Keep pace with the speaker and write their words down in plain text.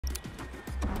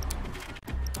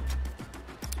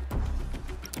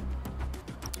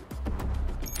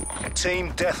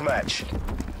Team DeathMatch.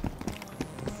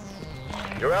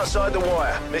 You're outside the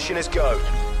wire. Mission is go.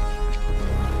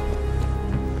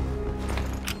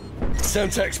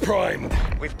 Semtex primed.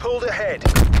 We've pulled ahead.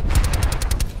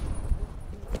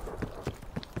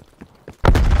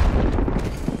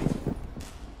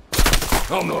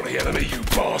 I'm not the enemy, you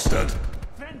bastard!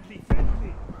 Friendly,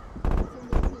 friendly!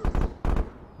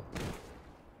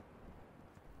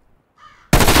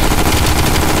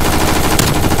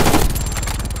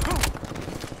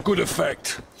 Good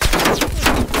effect.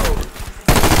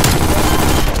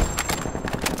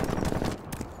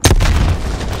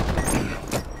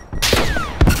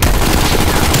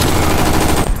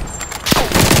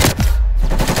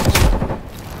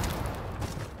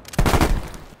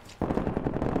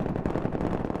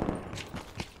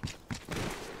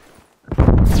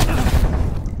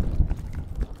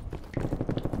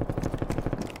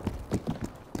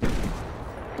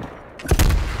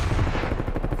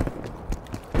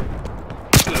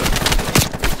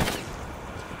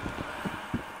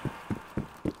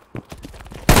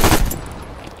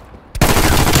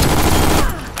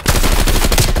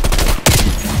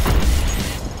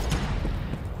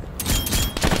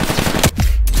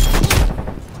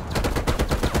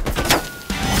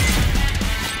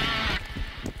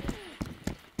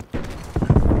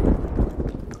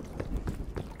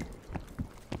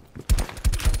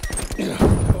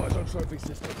 Eyes on trophy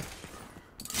system.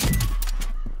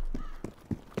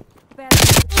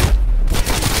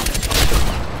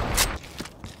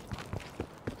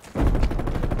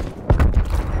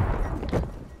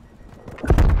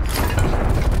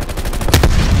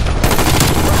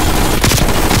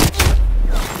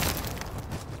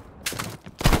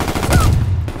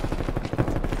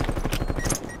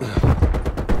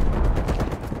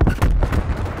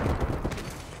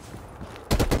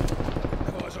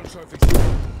 Eyes on trophy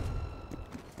system.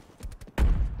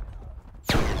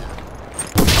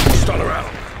 Stunner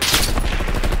out.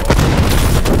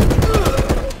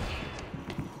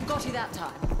 Got you that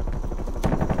time.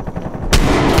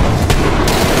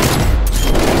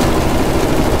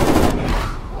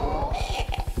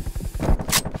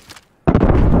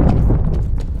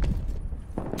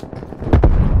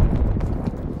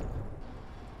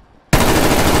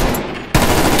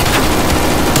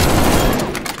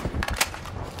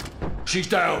 She's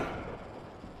down.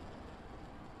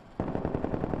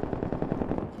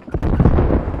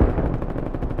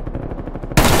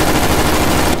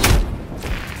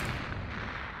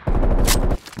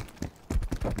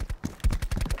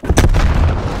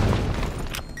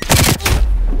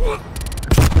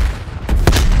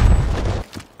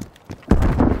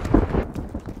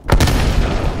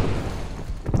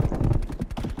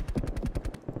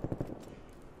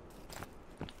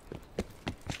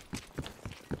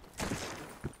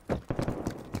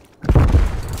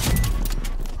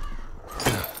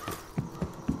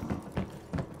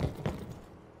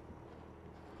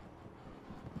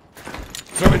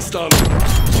 Throwing stun.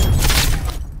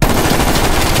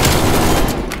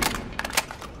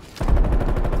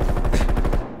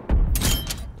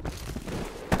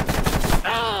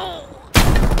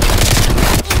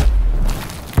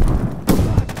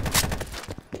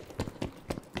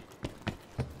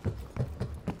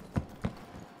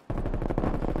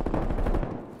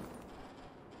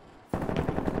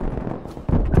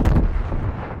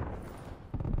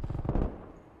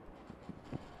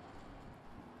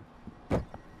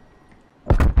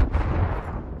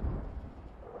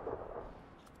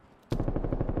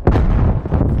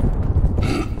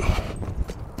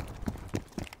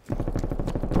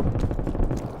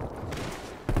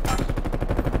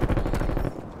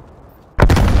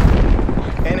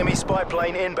 Enemy spy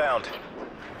plane inbound.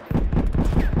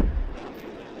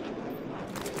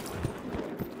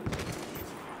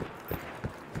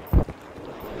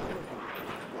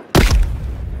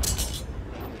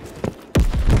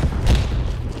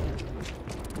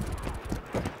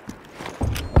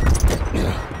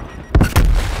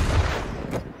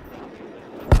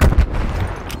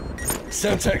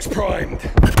 Semtex primed.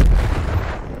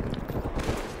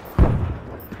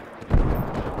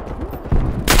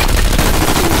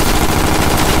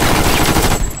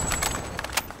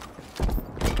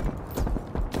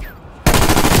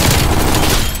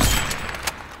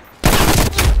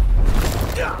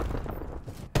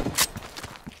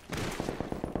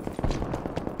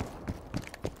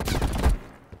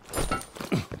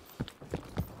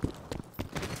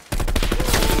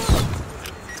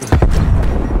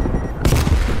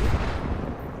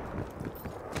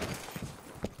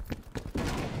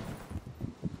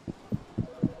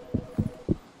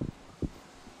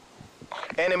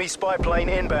 Enemy spy plane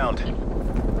inbound.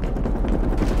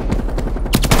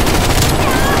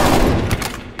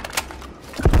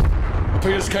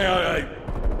 Peters KIA.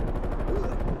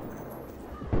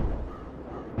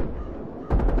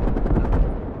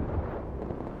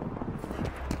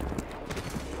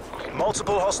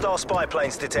 Multiple hostile spy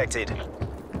planes detected.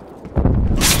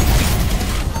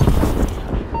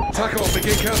 TACOM,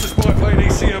 begin counter spy plane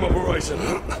ECM operation.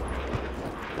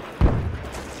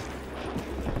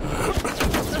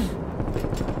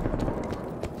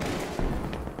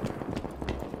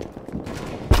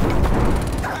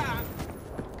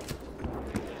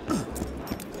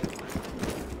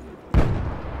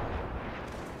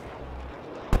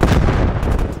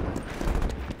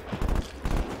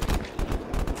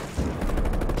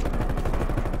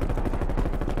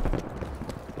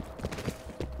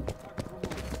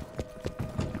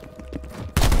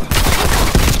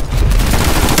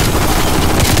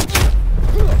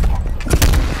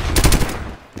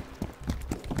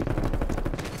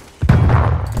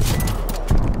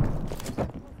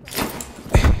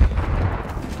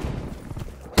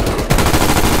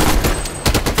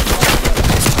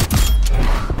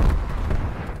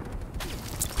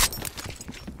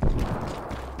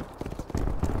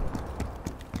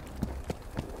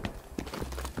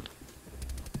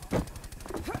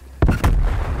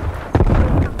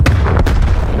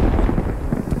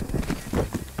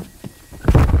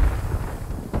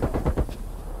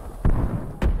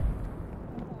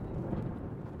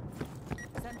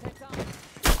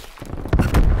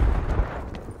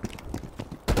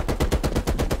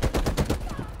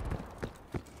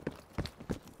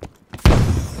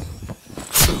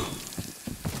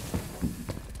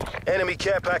 Enemy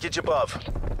care package above.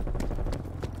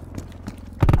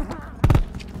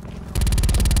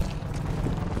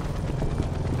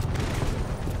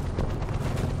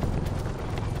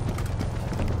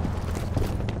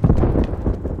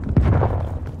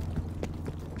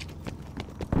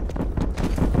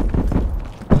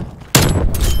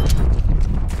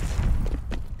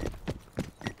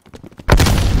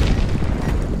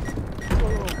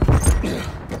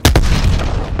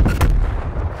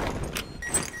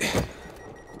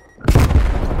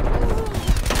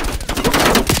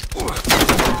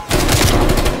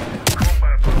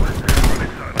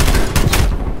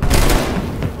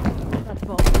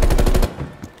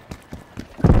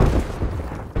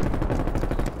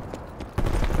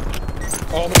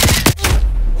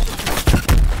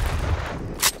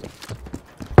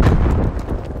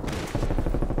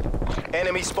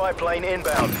 Enemy spy plane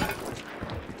inbound.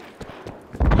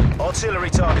 Artillery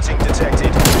targeting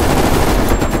detected.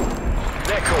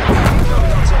 They're cool.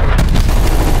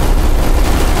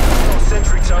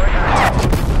 Sentry turret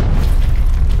active.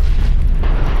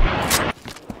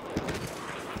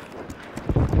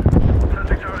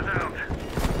 Sentry turret out.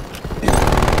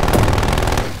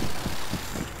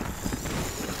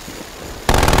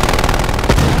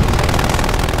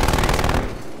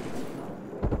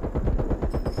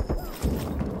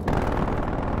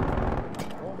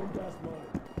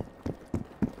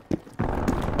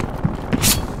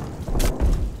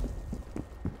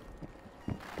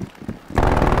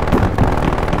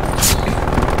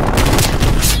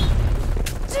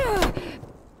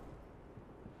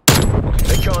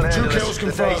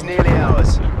 The day's nearly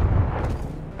ours.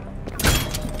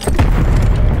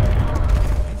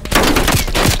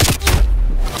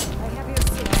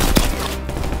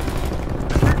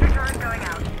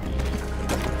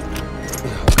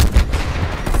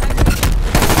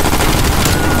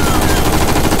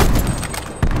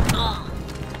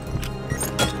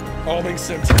 Arming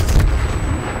symptoms.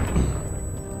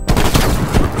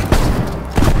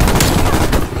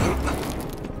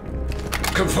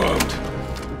 Confirmed.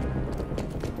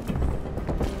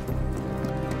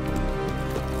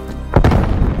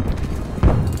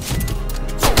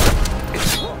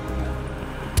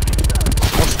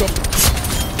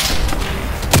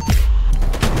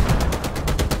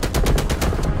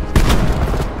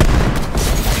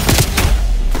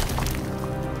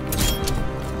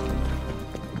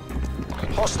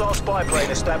 Hostile spy plane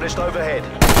established overhead.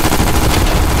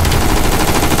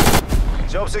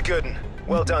 Job's a good one.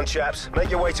 Well done, chaps. Make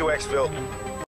your way to exfil.